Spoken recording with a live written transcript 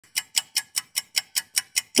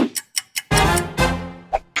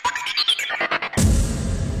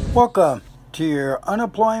Welcome to your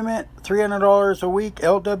unemployment $300 a week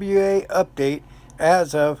LWA update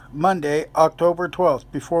as of Monday, October 12th.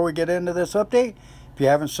 Before we get into this update, if you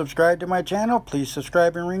haven't subscribed to my channel, please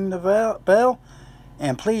subscribe and ring the bell.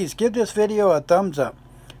 And please give this video a thumbs up.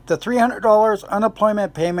 The $300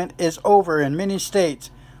 unemployment payment is over in many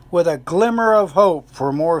states with a glimmer of hope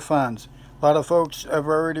for more funds. A lot of folks have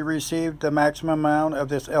already received the maximum amount of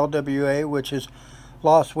this LWA, which is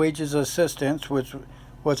lost wages assistance, which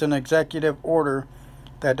was an executive order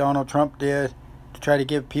that Donald Trump did to try to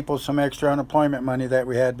give people some extra unemployment money that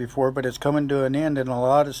we had before, but it's coming to an end. In a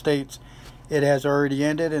lot of states it has already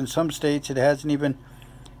ended. In some states it hasn't even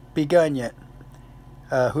begun yet.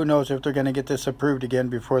 Who knows if they're going to get this approved again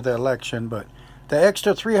before the election. But the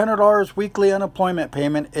extra $300 weekly unemployment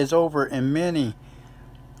payment is over in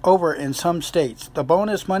some states. The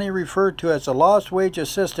bonus money referred to as the lost wage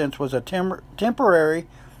assistance was a temporary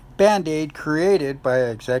Band-Aid created by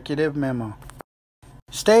an executive memo.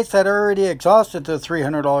 States that already exhausted the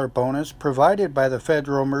 $300 bonus provided by the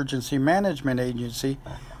Federal Emergency Management Agency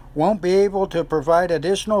won't be able to provide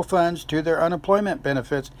additional funds to their unemployment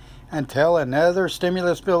benefits until another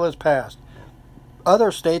stimulus bill is passed.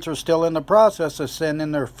 Other states are still in the process of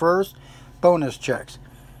sending their first bonus checks.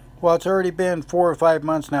 Well, it's already been 4 or 5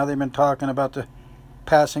 months now they've been talking about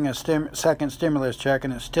passing a second stimulus check,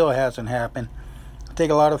 and it still hasn't happened. I think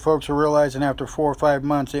a lot of folks are realizing after 4 or 5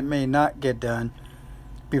 months it may not get done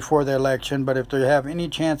before the election, but if they have any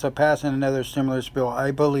chance of passing another stimulus bill,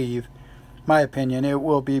 I believe, my opinion, it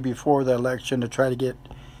will be before the election to try to get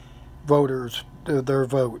voters their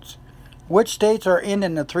votes. Which states are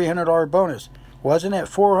ending the $300 bonus? Wasn't it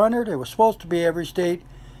 400? It was supposed to be every state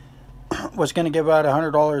was going to give out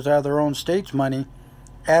 $100 out of their own state's money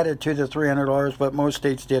added to the $300, but most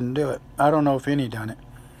states didn't do it. I don't know if any done it.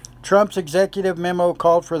 Trump's executive memo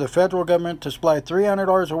called for the federal government to supply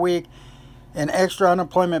 $300 a week in extra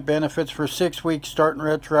unemployment benefits for 6 weeks starting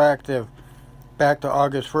retroactive back to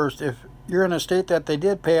August 1st. If you're in a state that they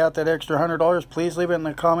did pay out that extra $100, please leave it in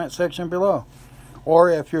the comment section below.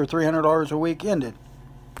 Or if your $300 a week ended.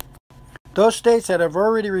 Those states that have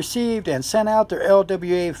already received and sent out their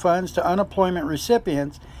LWA funds to unemployment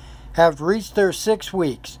recipients have reached their 6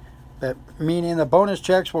 weeks. That meaning the bonus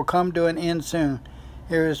checks will come to an end soon.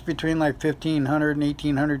 It was between like $1,500 and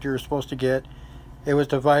 $1,800 you were supposed to get. It was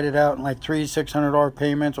divided out in like $600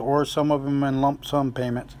 payments, or some of them in lump sum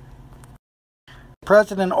payments. The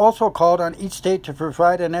president also called on each state to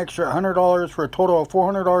provide an extra $100 for a total of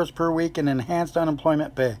 $400 per week in enhanced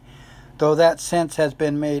unemployment pay, though that since has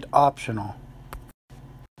been made optional.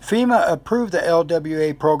 FEMA approved the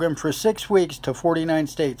LWA program for 6 weeks to 49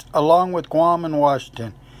 states, along with Guam and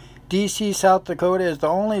Washington. D.C., South Dakota is the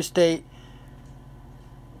only state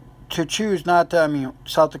to choose not to,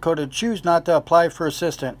 South Dakota choose not to apply for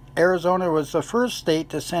assistance. Arizona was the first state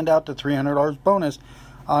to send out the $300 bonus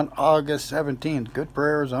on August 17th. Good for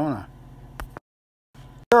Arizona.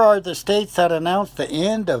 Here are the states that announced the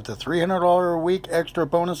end of the $300 a week extra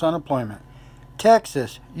bonus unemployment: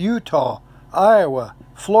 Texas, Utah, Iowa,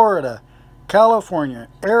 Florida, California,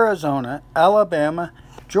 Arizona, Alabama,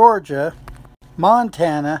 Georgia,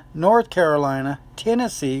 Montana, North Carolina,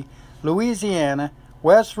 Tennessee, Louisiana,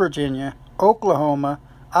 West Virginia, Oklahoma,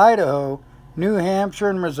 Idaho, New Hampshire,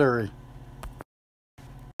 and Missouri.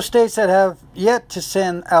 Those states that have yet to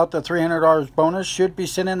send out the $300 bonus should be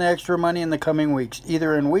sending the extra money in the coming weeks,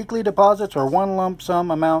 either in weekly deposits or one lump sum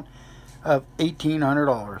amount of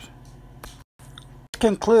 $1,800. This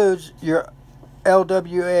concludes your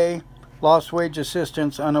LWA, Lost Wage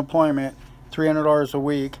Assistance Unemployment, $300 a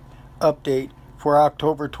week update for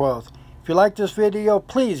October 12th. If you like this video,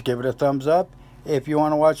 please give it a thumbs up. If you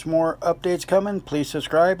want to watch more updates coming, please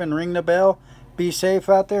subscribe and ring the bell. Be safe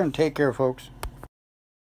out there and take care, folks.